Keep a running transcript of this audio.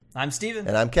I'm Steven.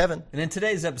 And I'm Kevin. And in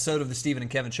today's episode of the Steven and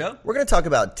Kevin Show, we're going to talk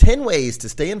about 10 ways to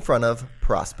stay in front of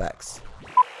prospects.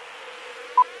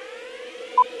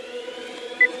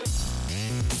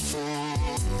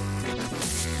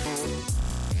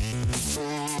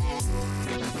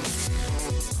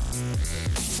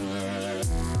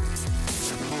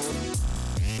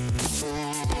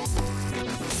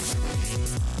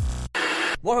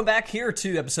 welcome back here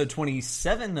to episode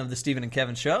 27 of the Steven and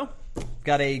Kevin Show.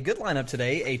 Got a good lineup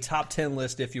today, a top 10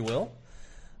 list, if you will.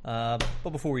 But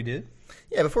before we do...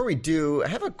 I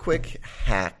have a quick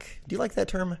hack. Do you like that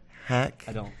term, hack?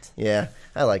 I don't. Yeah,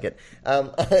 I like it.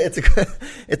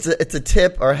 It's a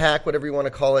tip or hack, whatever you want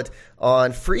to call it,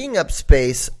 on freeing up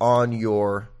space on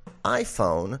your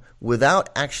iPhone without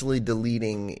actually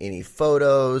deleting any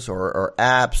photos or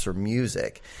apps or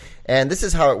music. And this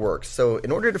is how it works. So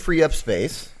in order to free up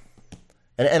space,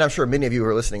 and I'm sure many of you who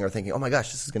are listening are thinking, oh my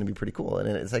gosh, this is going to be pretty cool. And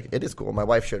it's like, it is cool. My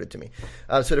wife showed it to me.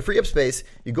 So to free up space,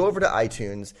 you go over to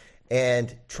iTunes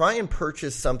and try and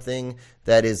purchase something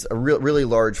that is a really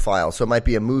large file. So it might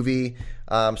be a movie,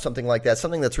 something like that,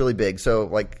 something that's really big. So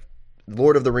like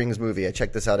Lord of the Rings movie, I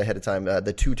checked this out ahead of time.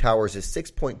 The Two Towers is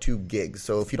 6.2 gigs.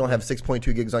 So if you don't have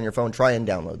 6.2 gigs on your phone, try and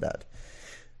download that.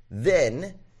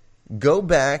 Then go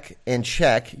back and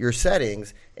check your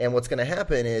settings. And what's going to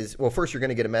happen is, well, first you're going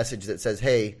to get a message that says,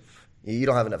 hey, you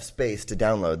don't have enough space to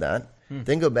download that.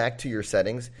 Then go back to your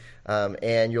settings,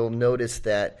 and you'll notice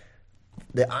that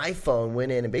the iPhone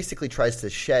went in and basically tries to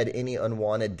shed any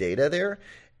unwanted data there,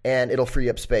 and it'll free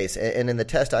up space. And in the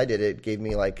test I did, it gave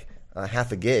me like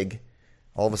half a gig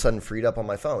all of a sudden freed up on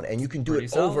my phone. And you can do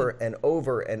it over and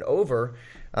over and over.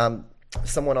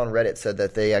 Someone on Reddit said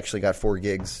that they actually got 4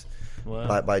 gigs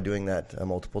by doing that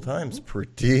multiple times.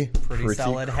 Pretty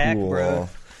solid cool. hack, bro.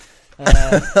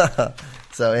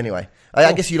 So anyway,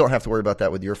 I guess you don't have to worry about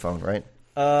that with your phone, right?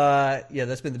 Yeah,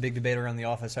 that's been the big debate around the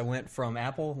office. I went from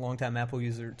Apple, longtime Apple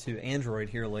user, to Android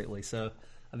here lately. So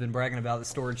I've been bragging about the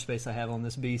storage space I have on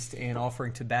this beast and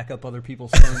offering to back up other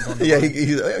people's phones on the phone.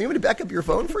 You want me to back up your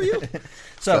phone for you?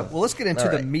 So let's get into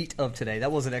the meat of today.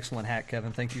 That was an excellent hack,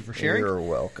 Kevin. Thank you for sharing. You're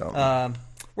welcome.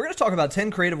 We're going to talk about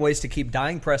 10 creative ways to keep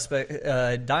dying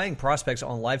prospects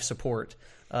on life support.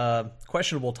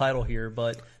 Questionable title here,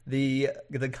 but the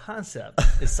concept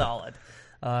is solid.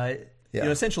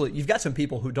 Essentially, you've got some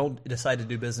people who don't decide to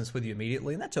do business with you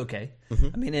immediately, and that's okay. Mm-hmm.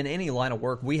 I mean, in any line of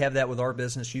work, we have that with our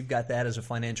business. You've got that as a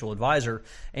financial advisor,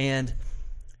 and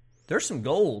there's some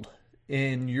gold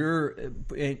in your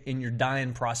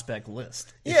dying prospect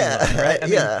list. Yeah,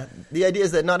 right? The idea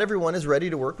is that not everyone is ready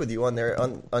to work with you on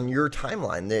your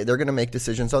timeline. They're going to make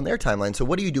decisions on their timeline. So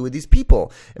what do you do with these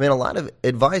people? I mean, a lot of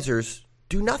advisors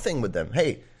do nothing with them.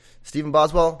 Hey, Stephen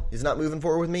Boswell, he's not moving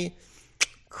forward with me.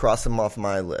 Cross him off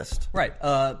my list. Right.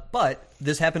 But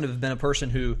this happened to have been a person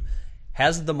who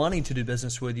has the money to do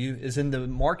business with you, is in the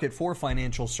market for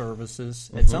financial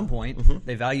services at some point. Mm-hmm.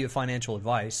 They value financial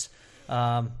advice.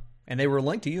 And they were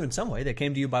linked to you in some way. They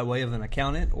came to you by way of an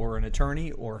accountant or an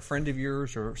attorney or a friend of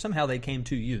yours, or somehow they came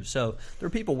to you. So they're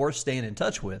people worth staying in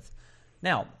touch with.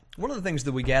 Now, one of the things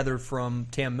that we gathered from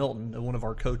Tam Milton, one of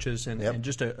our coaches and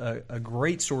just a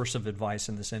great source of advice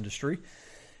in this industry,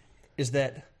 is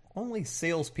that only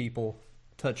salespeople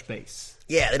touch base.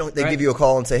 Yeah, they give you a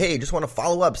call and say, hey, just want to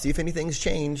follow up, see if anything's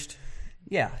changed.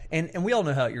 Yeah, and we all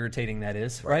know how irritating that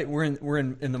is, right? We're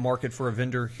in the market for a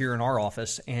vendor here in our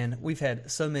office, and we've had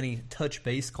so many touch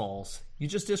base calls. You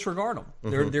just disregard them.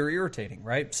 Mm-hmm. They're irritating,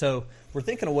 right? So we're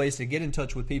thinking of ways to get in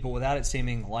touch with people without it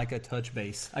seeming like a touch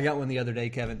base. I got one the other day,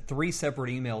 Kevin. 3 separate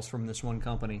emails from this one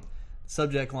company.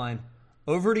 Subject line: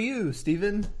 over to you,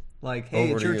 Stephen. Like,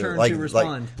 hey, it's your turn to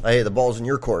respond. Hey, the ball's in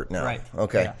your court now. Right.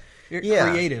 Okay. Yeah.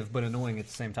 Creative, but annoying at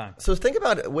the same time. So think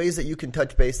about ways that you can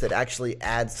touch base that actually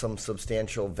add some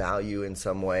substantial value in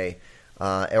some way,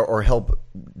 or help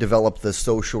develop the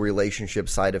social relationship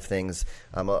side of things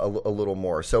a little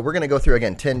more. So we're going to go through,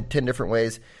 again, 10 different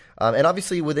ways. And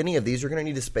obviously with any of these, you're going to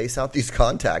need to space out these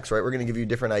contacts, right? We're going to give you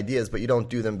different ideas, but you don't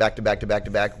do them back to back to back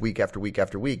to back, week after week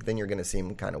after week. Then you're going to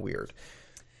seem kind of weird.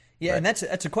 Yeah, right. And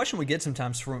that's a question we get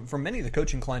sometimes from many of the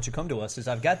coaching clients who come to us is,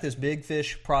 I've got this big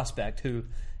fish prospect who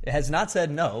has not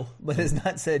said no, but has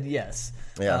not said yes,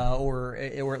 or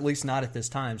at least not at this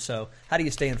time. So how do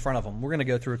you stay in front of them? We're going to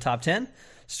go through a top 10,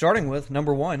 starting with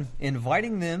number 1,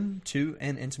 inviting them to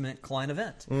an intimate client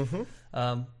event.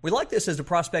 Mm-hmm. We like this as a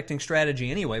prospecting strategy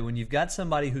anyway. When you've got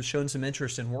somebody who's shown some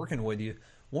interest in working with you,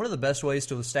 one of the best ways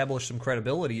to establish some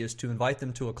credibility is to invite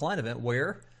them to a client event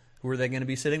where, who are they going to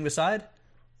be sitting beside?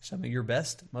 some of your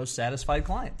best, most satisfied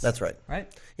clients. That's right. Right?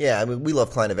 Yeah, I mean, we love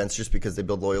client events just because they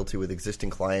build loyalty with existing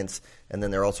clients, and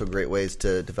then they're also great ways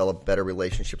to develop better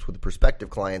relationships with prospective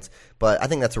clients. But I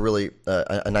think that's a really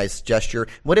a nice gesture.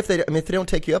 What if they don't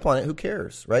take you up on it? Who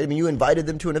cares, right? I mean, you invited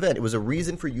them to an event. It was a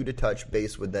reason for you to touch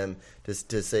base with them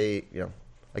to say,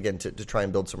 again, to try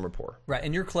and build some rapport. Right,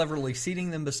 and you're cleverly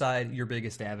seating them beside your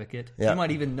biggest advocate. Yeah. You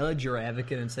might even nudge your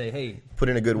advocate and say, hey, put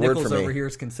in a good Nichols word for me. over here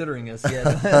is considering us.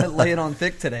 Yeah, lay it on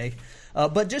thick today.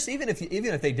 But just even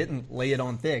if they didn't lay it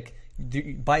on thick,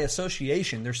 by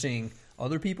association, they're seeing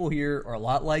other people here are a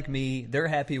lot like me. They're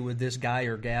happy with this guy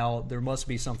or gal. There must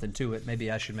be something to it.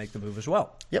 Maybe I should make the move as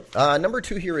well. Yep. Number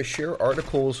 2 here is share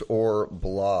articles or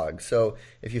blogs. So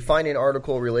if you find an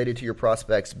article related to your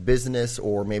prospect's business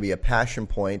or maybe a passion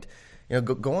point,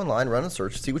 go online, run a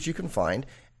search, see what you can find,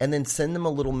 and then send them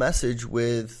a little message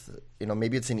with,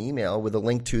 maybe it's an email with a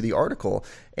link to the article.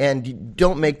 And you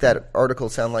don't make that article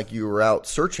sound like you were out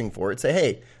searching for it. Say,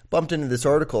 hey, bumped into this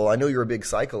article. I know you're a big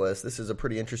cyclist. This is a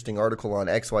pretty interesting article on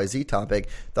XYZ topic.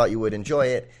 Thought you would enjoy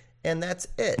it. And that's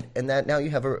it. And that now you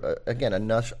have,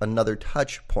 another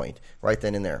touch point right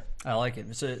then and there. I like it.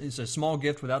 It's a small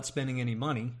gift without spending any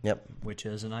money, which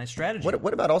is a nice strategy.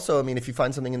 What about also, if you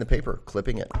find something in the paper,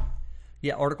 clipping it?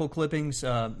 Yeah, article clippings.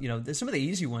 Some of the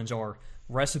easy ones are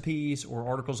recipes or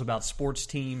articles about sports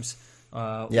teams.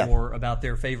 Or about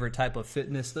their favorite type of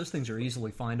fitness. Those things are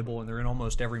easily findable, and they're in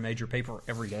almost every major paper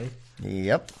every day.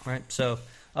 Yep. Right. So,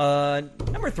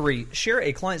 number 3, share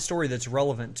a client story that's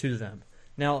relevant to them.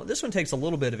 Now, this one takes a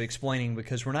little bit of explaining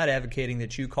because we're not advocating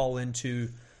that you call into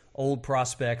old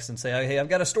prospects and say, hey, I've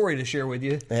got a story to share with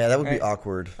you. Yeah, that would be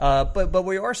awkward. But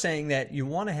we are saying that you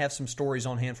want to have some stories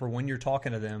on hand for when you're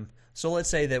talking to them. So let's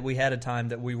say that we had a time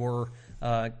that we were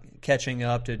catching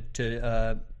up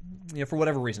to for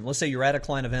whatever reason. Let's say you're at a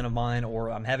client event of mine, or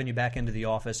I'm having you back into the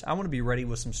office. I want to be ready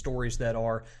with some stories that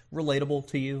are relatable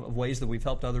to you of ways that we've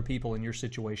helped other people in your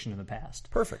situation in the past.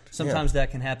 Perfect. Sometimes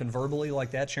that can happen verbally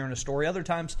like that, sharing a story. Other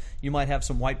times you might have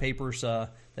some white papers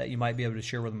that you might be able to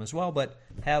share with them as well, but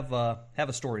have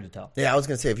a story to tell. Yeah, I was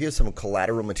going to say, if you have some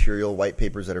collateral material, white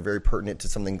papers that are very pertinent to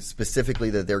something specifically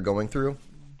that they're going through,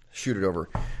 shoot it over.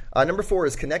 Number 4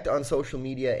 is connect on social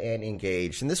media and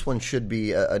engage. And this one should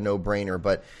be a no-brainer,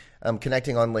 but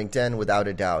connecting on LinkedIn without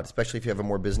a doubt, especially if you have a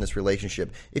more business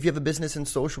relationship. If you have a business and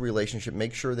social relationship,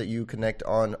 make sure that you connect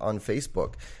on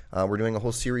Facebook. We're doing a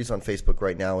whole series on Facebook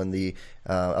right now, and the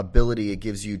ability it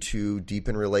gives you to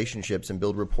deepen relationships and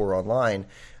build rapport online.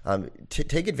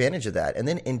 Take advantage of that, and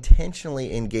then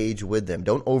intentionally engage with them.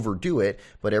 Don't overdo it,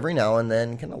 but every now and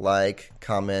then kind of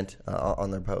comment on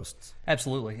their posts.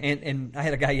 Absolutely. And I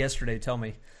had a guy yesterday tell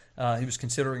me, he was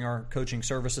considering our coaching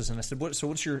services, and I said,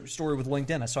 what's your story with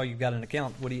LinkedIn? I saw you've got an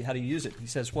account. How do you use it? He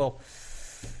says, well,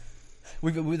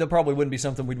 that probably wouldn't be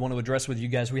something we'd want to address with you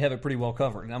guys. We have it pretty well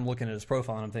covered. And I'm looking at his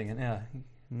profile, and I'm thinking,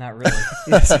 not really.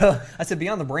 So I said,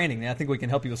 beyond the branding, I think we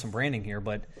can help you with some branding here,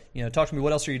 but talk to me,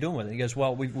 what else are you doing with it? He goes,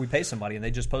 well, we pay somebody, and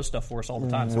they just post stuff for us all the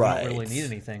time, so we don't really need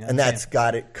anything. And that's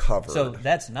got it covered. So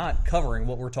that's not covering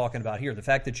what we're talking about here. The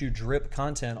fact that you drip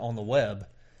content on the web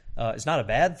is not a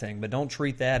bad thing, but don't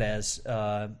treat that as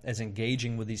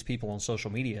engaging with these people on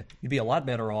social media. You'd be a lot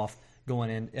better off going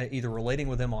in, either relating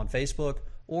with them on Facebook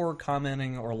or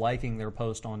commenting or liking their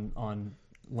post on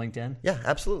LinkedIn. Yeah,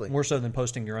 absolutely. More so than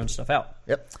posting your own stuff out.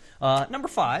 Yep. Number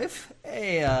 5,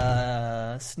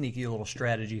 a sneaky little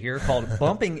strategy here called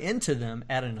bumping into them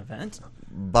at an event.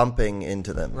 Bumping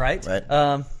into them. Right.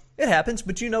 It happens,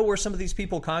 but where some of these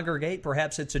people congregate.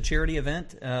 Perhaps it's a charity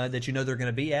event that they're going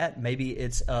to be at. Maybe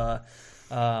it's a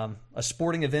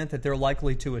sporting event that they're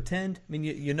likely to attend. I mean,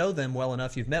 you know them well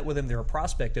enough. You've met with them. They're a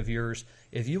prospect of yours.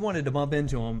 If you wanted to bump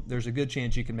into them, there's a good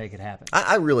chance you can make it happen.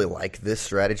 I really like this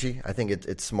strategy. I think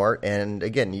it's smart. And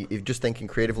again, you're just thinking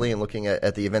creatively and looking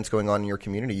at the events going on in your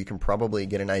community, you can probably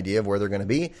get an idea of where they're going to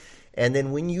be. And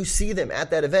then when you see them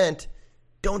at that event,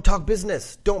 don't talk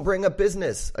business. Don't bring up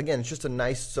business. Again, it's just a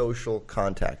nice social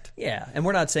contact. Yeah, and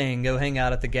we're not saying go hang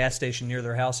out at the gas station near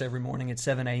their house every morning at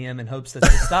 7 a.m. in hopes that they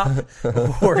stop,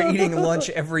 or eating lunch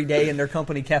every day in their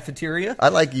company cafeteria. I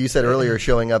like you said earlier,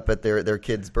 showing up at their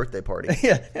kid's birthday party.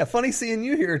 Yeah, funny seeing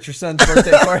you here at your son's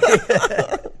birthday party.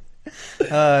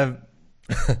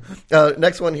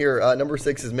 Next one here, number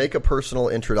 6 is make a personal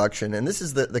introduction. And this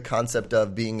is the concept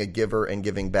of being a giver and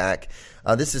giving back.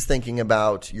 This is thinking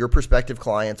about your prospective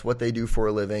clients, what they do for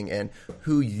a living, and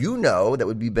who that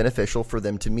would be beneficial for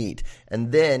them to meet,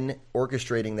 and then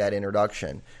orchestrating that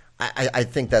introduction. I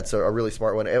think that's a really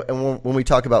smart one. And when we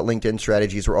talk about LinkedIn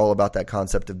strategies, we're all about that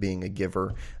concept of being a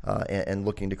giver and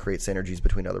looking to create synergies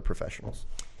between other professionals.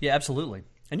 Yeah, absolutely.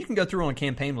 And you can go through on a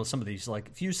campaign with some of these. Like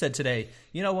if you said today,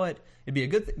 you know what, it'd be a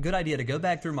good idea to go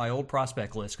back through my old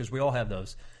prospect list, because we all have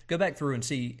those. Go back through and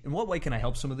see, in what way can I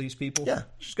help some of these people? Yeah.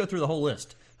 Just go through the whole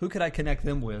list. Who could I connect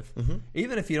them with?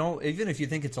 Even if you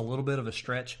think it's a little bit of a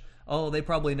stretch, they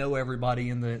probably know everybody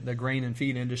in the grain and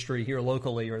feed industry here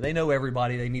locally, or they know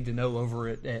everybody they need to know over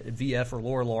at VF or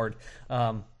Lorillard.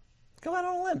 Go out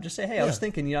on a limb. Just say, hey, I was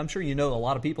thinking, I'm sure you know a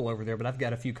lot of people over there, but I've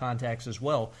got a few contacts as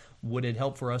well. Would it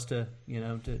help for us to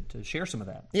share some of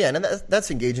that? Yeah, and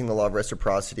that's engaging the law of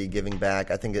reciprocity, giving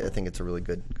back. I think it's a really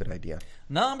good idea.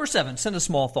 Number 7, send a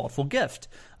small, thoughtful gift.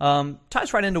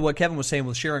 Ties right into what Kevin was saying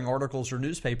with sharing articles or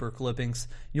newspaper clippings.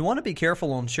 You want to be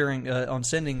careful on sharing, on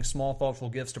sending small, thoughtful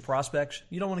gifts to prospects.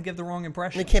 You don't want to give the wrong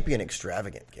impression. And it can't be an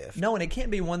extravagant gift. No, and it can't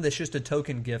be one that's just a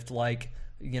token gift, like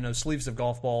sleeves of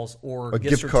golf balls or a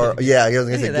gift card. Yeah, I was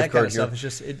going to say that gift kind card. Of stuff. It's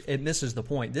just it misses the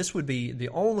point. This would be the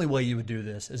only way you would do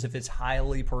this is if it's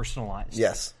highly personalized.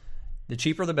 Yes, the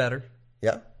cheaper the better.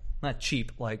 Yeah, not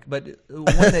cheap, but one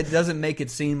that doesn't make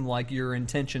it seem like your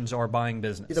intentions are buying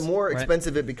business. The more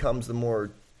expensive it becomes, the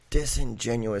more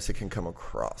disingenuous it can come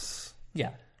across.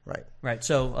 Yeah. Right.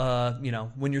 So,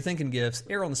 when you're thinking gifts,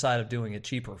 err on the side of doing it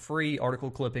cheaper, free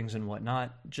article clippings and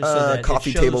whatnot, just so that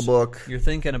coffee it shows table book. You're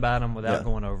thinking about them without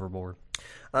going overboard.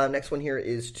 Next one here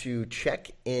is to check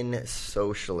in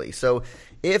socially. So,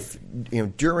 if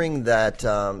during that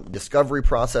discovery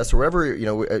process or whatever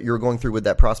you're going through with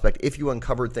that prospect, if you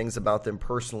uncovered things about them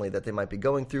personally that they might be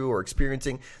going through or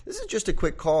experiencing, this is just a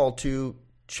quick call to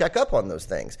check up on those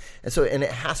things. And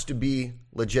it has to be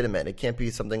legitimate. It can't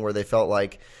be something where they felt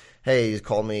like, hey, he's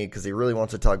called me because he really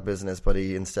wants to talk business, but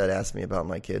he instead asked me about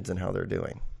my kids and how they're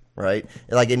doing, right?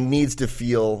 Like, it needs to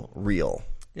feel real.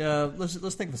 Yeah,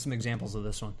 let's think of some examples of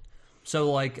this one.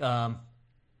 So, like, right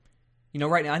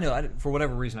now, I know for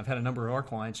whatever reason, I've had a number of our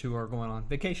clients who are going on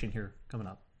vacation here coming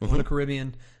up. In the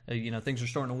Caribbean, things are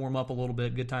starting to warm up a little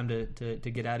bit. Good time to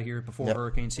get out of here before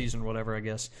hurricane season or whatever, I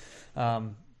guess.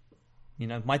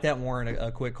 Might that warrant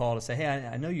a quick call to say, hey,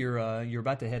 I know you're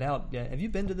about to head out. Yeah, have you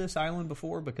been to this island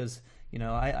before? Because,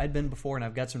 I'd been before and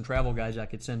I've got some travel guys I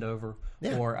could send over.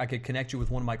 Yeah. Or I could connect you with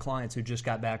one of my clients who just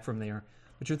got back from there.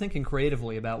 But you're thinking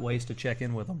creatively about ways to check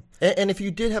in with them. And if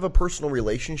you did have a personal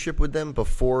relationship with them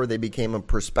before they became a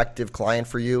prospective client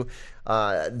for you,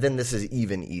 then this is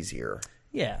even easier.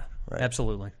 Yeah,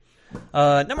 absolutely.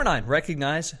 Number 9,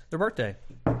 recognize their birthday.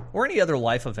 Or any other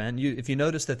life event. If you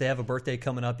notice that they have a birthday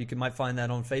coming up, you might find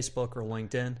that on Facebook or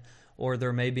LinkedIn. Or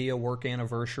there may be a work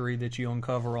anniversary that you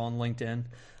uncover on LinkedIn.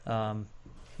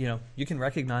 You can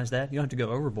recognize that. You don't have to go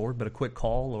overboard, but a quick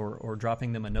call or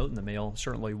dropping them a note in the mail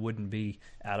certainly wouldn't be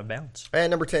out of bounds. And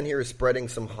number 10 here is spreading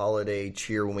some holiday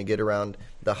cheer. When we get around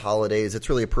the holidays, it's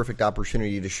really a perfect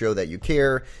opportunity to show that you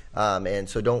care. And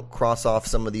so don't cross off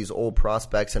some of these old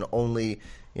prospects and only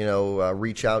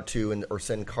reach out to or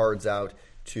send cards out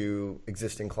to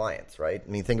existing clients, right? I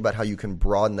mean, think about how you can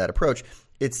broaden that approach.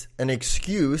 It's an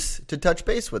excuse to touch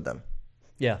base with them.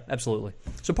 Yeah, absolutely.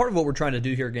 So part of what we're trying to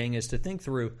do here, gang, is to think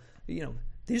through,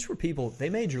 these were people,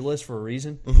 they made your list for a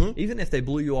reason, even if they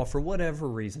blew you off for whatever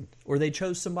reason, or they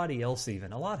chose somebody else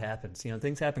even. A lot happens.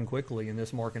 Things happen quickly in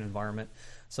this market environment.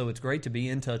 So it's great to be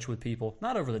in touch with people,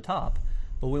 not over the top,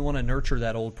 but we want to nurture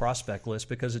that old prospect list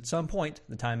because at some point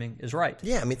the timing is right.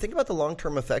 Yeah, I mean, think about the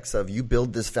long-term effects of you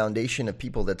build this foundation of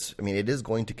people it is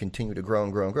going to continue to grow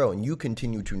and grow and grow, and you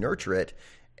continue to nurture it.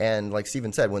 And like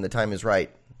Stephen said, when the time is right,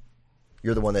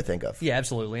 you're the one they think of. Yeah,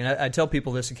 absolutely. And I tell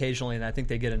people this occasionally, and I think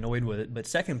they get annoyed with it, but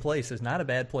second place is not a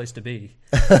bad place to be.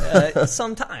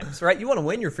 Sometimes, right? You want to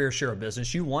win your fair share of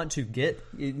business. You want to get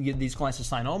these clients to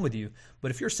sign on with you. But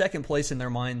if you're second place in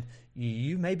their mind,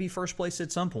 you may be first place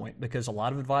at some point because a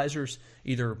lot of advisors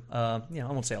either, I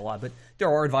won't say a lot, but there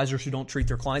are advisors who don't treat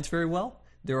their clients very well.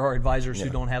 There are advisors who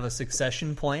don't have a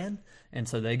succession plan. And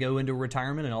so they go into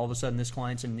retirement, and all of a sudden this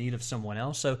client's in need of someone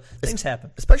else. So things happen.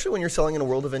 Especially when you're selling in a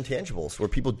world of intangibles where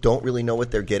people don't really know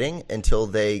what they're getting until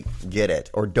they get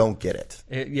it or don't get it.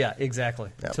 Yeah, exactly.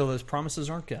 Yep. Until those promises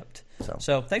aren't kept.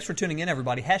 So thanks for tuning in,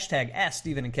 everybody. Hashtag Ask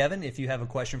Stephen and Kevin if you have a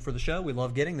question for the show. We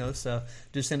love getting those. So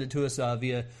just send it to us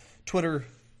via Twitter,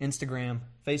 Instagram,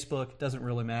 Facebook. Doesn't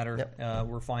really matter. Yep.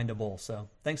 We're findable. So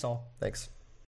thanks all. Thanks.